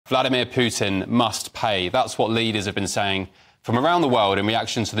Vladimir Putin must pay. That's what leaders have been saying from around the world in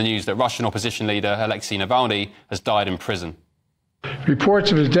reaction to the news that Russian opposition leader Alexei Navalny has died in prison.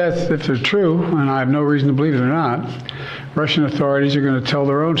 Reports of his death, if they're true, and I have no reason to believe they're not, Russian authorities are going to tell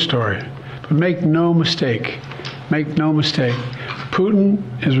their own story. But make no mistake, Putin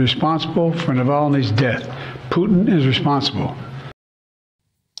is responsible for Navalny's death. Putin is responsible.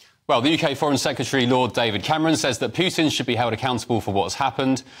 Well, the UK Foreign Secretary Lord David Cameron says that Putin should be held accountable for what's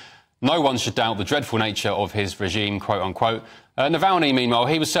happened. No one should doubt the dreadful nature of his regime, quote-unquote. Navalny, meanwhile,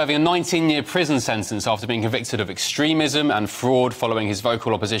 he was serving a 19-year prison sentence after being convicted of extremism and fraud following his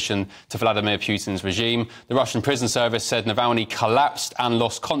vocal opposition to Vladimir Putin's regime. The Russian prison service said Navalny collapsed and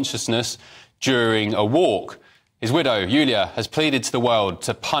lost consciousness during a walk. His widow, Yulia, has pleaded to the world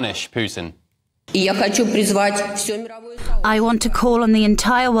to punish Putin. I want to call on the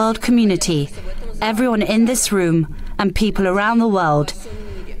entire world community, everyone in this room and people around the world,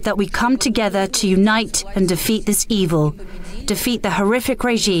 that we come together to unite and defeat this evil, defeat the horrific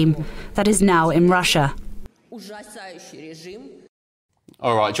regime that is now in Russia.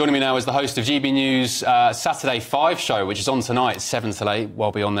 All right, joining me now is the host of GB News' Saturday 5 show, which is on tonight, 7 till 8.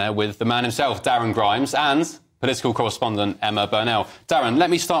 We'll be on there with the man himself, Darren Grimes, and political correspondent Emma Burnell. Darren, let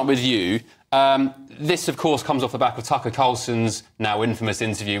me start with you. This, of course, comes off the back of Tucker Carlson's now infamous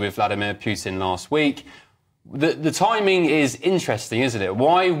interview with Vladimir Putin last week. The timing is interesting, isn't it?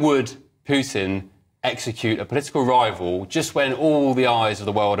 Why would Putin execute a political rival just when all the eyes of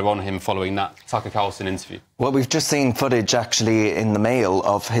the world are on him following that Tucker Carlson interview? Well, we've just seen footage, actually, in the Mail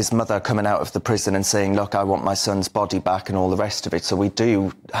of his mother coming out of the prison and saying, look, I want my son's body back and all the rest of it. So we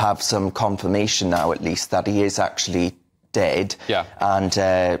do have some confirmation now, at least, that he is actually dead. Yeah. And,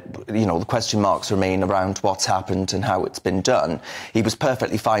 you know, the question marks remain around what's happened and how it's been done. He was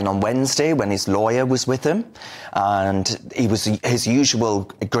perfectly fine on Wednesday when his lawyer was with him, and he was his usual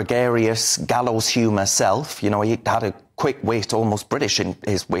gregarious gallows humour self. You know, he had a quick wit, almost British in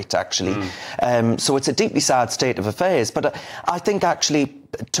his wit, actually. So it's a deeply sad state of affairs. But I think, actually,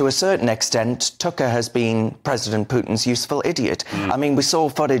 to a certain extent, Tucker has been President Putin's useful idiot. I mean, we saw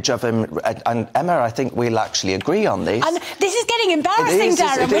footage of him, and Emma, I think we'll actually agree on this. And this is getting embarrassing,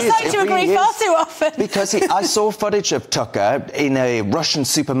 Darren. We're starting to agree far too often. Because I saw footage of Tucker in a Russian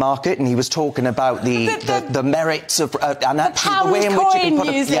supermarket, and he was talking about the merits of and actually the way in which you can put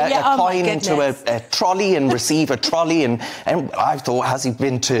a coin into a trolley and receive a trolley. And I thought, has he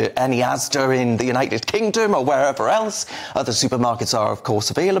been to any Asda in the United Kingdom or wherever else? Other supermarkets are, of course,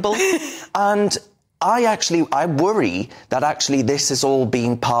 available. And I worry that actually this has all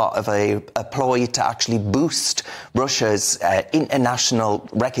been part of a ploy to actually boost Russia's international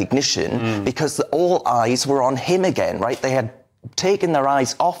recognition, because all eyes were on him again, right? They had taken their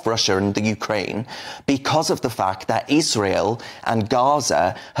eyes off Russia and the Ukraine because of the fact that Israel and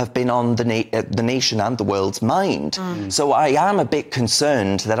Gaza have been on the nation and the world's mind. So I am a bit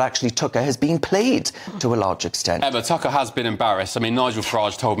concerned that actually Tucker has been played to a large extent. Emma, Tucker has been embarrassed. I mean, Nigel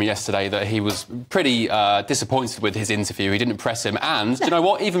Farage told me yesterday that he was pretty disappointed with his interview. He didn't press him. And, do you know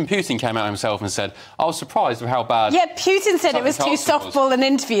what? Even Putin came out himself and said, I was surprised with how bad... Yeah, Putin said it was too softball an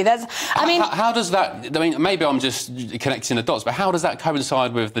interview. I mean... How does that... I mean, maybe I'm just connecting the dots, but how does that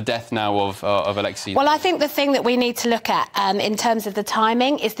coincide with the death now of Alexei? Well, I think the thing that we need to look at in terms of the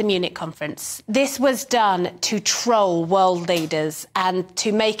timing is the Munich conference. This was done to troll world leaders and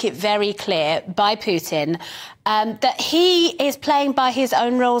to make it very clear by Putin that he is playing by his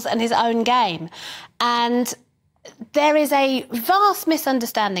own rules and his own game. And there is a vast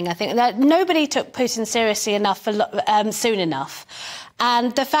misunderstanding, I think, that nobody took Putin seriously enough soon enough.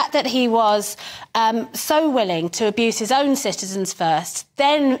 And the fact that he was so willing to abuse his own citizens first,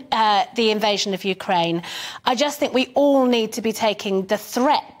 then the invasion of Ukraine, I just think we all need to be taking the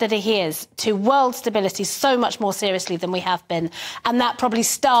threat that he is to world stability so much more seriously than we have been. And that probably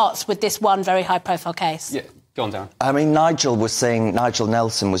starts with this one very high-profile case. Yeah. Go on, Darren. I mean, Nigel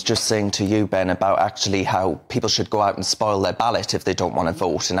Nelson was just saying to you, Ben, about actually how people should go out and spoil their ballot if they don't want to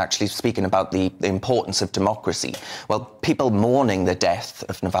vote, and actually speaking about the importance of democracy. Well, people mourning the death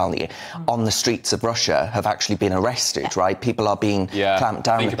of Navalny on the streets of Russia have actually been arrested, right? People are being clamped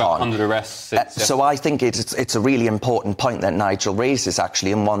down upon. About 100 arrests. So I think it's a really important point that Nigel raises,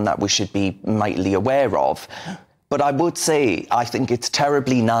 actually, and one that we should be mightily aware of. But I would say I think it's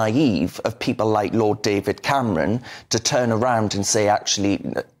terribly naive of people like Lord David Cameron to turn around and say, actually,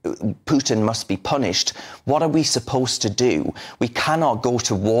 Putin must be punished. What are we supposed to do? We cannot go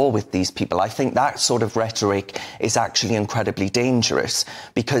to war with these people. I think that sort of rhetoric is actually incredibly dangerous,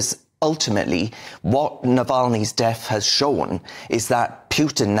 because ultimately, what Navalny's death has shown is that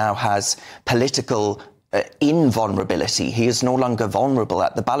Putin now has political in vulnerability. He is no longer vulnerable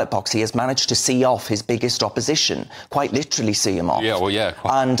at the ballot box. He has managed to see off his biggest opposition, quite literally see him off. Yeah, well, yeah.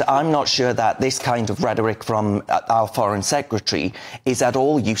 And I'm not sure that this kind of rhetoric from our Foreign Secretary is at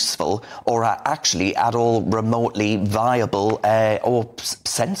all useful or actually at all remotely viable or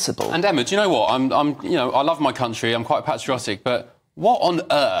sensible. And Emma, do you know what? I love my country. I'm quite patriotic, but what on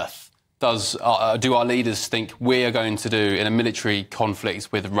earth do our leaders think we are going to do in a military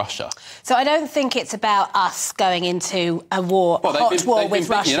conflict with Russia? So I don't think it's about us going into a war, hot war with Russia. They've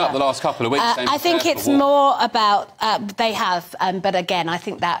been picking it up the last couple of weeks. I think it's more about they have, but again, I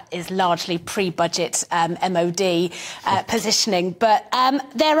think that is largely pre-budget MOD positioning. But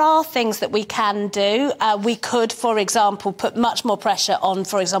there are things that we can do. We could, for example, put much more pressure on,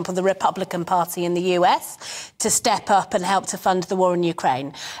 for example, the Republican Party in the US to step up and help to fund the war in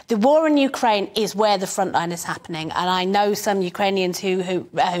Ukraine. The war in Ukraine is where the front line is happening, and I know some Ukrainians who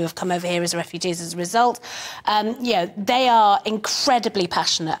have come over here as refugees as a result. They are incredibly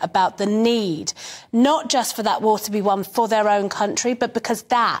passionate about the need, not just for that war to be won for their own country, but because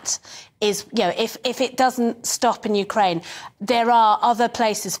that is, if it doesn't stop in Ukraine, there are other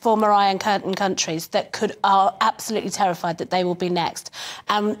places, former Iron Curtain countries, that are absolutely terrified that they will be next.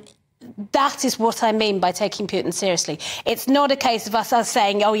 That is what I mean by taking Putin seriously. It's not a case of us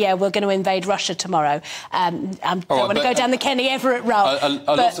saying, oh, yeah, we're going to invade Russia tomorrow. I don't want to go down the Kenny Everett route.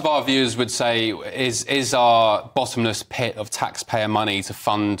 A lot of our viewers would say, is our bottomless pit of taxpayer money to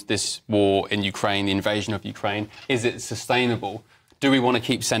fund this war in Ukraine, the invasion of Ukraine, is it sustainable? Do we want to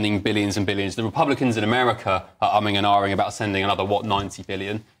keep sending billions and billions? The Republicans in America are umming and ahhing about sending another, 90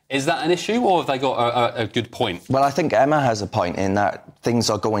 billion? Is that an issue, or have they got a good point? Well, I think Emma has a point in that things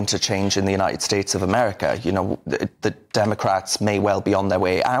are going to change in the United States of America. The Democrats may well be on their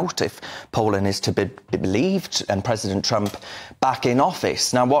way out if Poland is to be believed and President Trump back in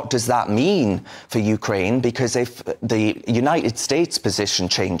office. Now, what does that mean for Ukraine? Because if the United States position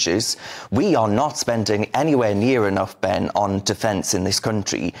changes, we are not spending anywhere near enough, Ben, on defence in this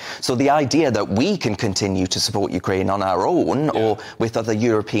country. So the idea that we can continue to support Ukraine on our own or with other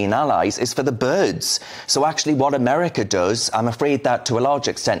European allies is for the birds. So actually what America does, I'm afraid that to a large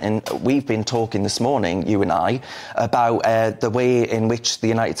extent, and we've been talking this morning, you and I, about the way in which the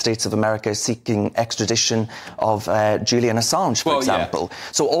United States of America is seeking extradition of Julian Assange, for example. Yeah.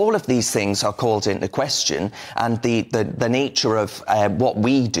 So all of these things are called into question, and the nature of what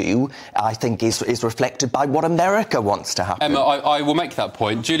we do, I think, is reflected by what America wants to happen. Emma, I will make that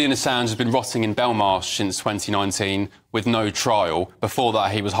point. Julian Assange has been rotting in Belmarsh since 2019 with no trial. Before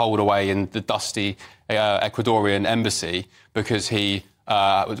that, he was holed away in the dusty Ecuadorian embassy because he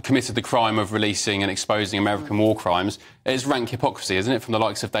committed the crime of releasing and exposing American war crimes. It's rank hypocrisy, isn't it, from the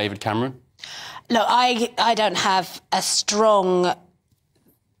likes of David Cameron? Look, I don't have a strong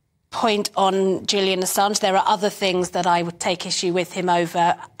point on Julian Assange. There are other things that I would take issue with him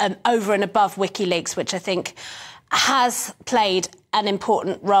over and above WikiLeaks, which I think has played an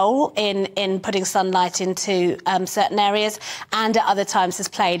important role in putting sunlight into certain areas, and at other times has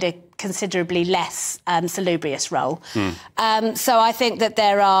played a considerably less salubrious role. So I think that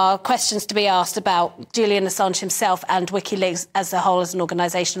there are questions to be asked about Julian Assange himself and WikiLeaks as a whole, as an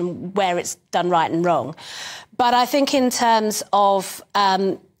organisation, where it's done right and wrong. But I think in terms of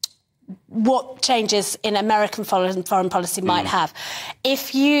what changes in American foreign policy might have,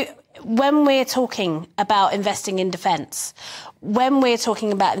 when we're talking about investing in defence, when we're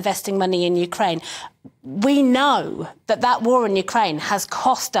talking about investing money in Ukraine, we know that war in Ukraine has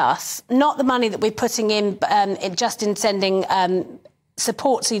cost us not the money that we're putting in just in sending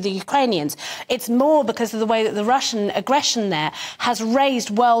support to the Ukrainians. It's more because of the way that the Russian aggression there has raised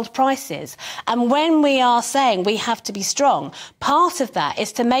world prices. And when we are saying we have to be strong, part of that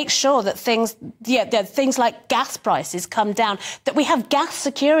is to make sure that things like gas prices come down, that we have gas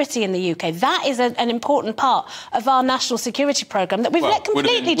security in the UK. That is an important part of our national security programme that we've let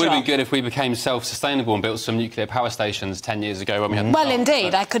completely drop. Would have been good if we became self-sustainable and built some nuclear power stations 10 years ago when we had... Well,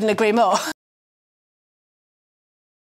 indeed, I couldn't agree more.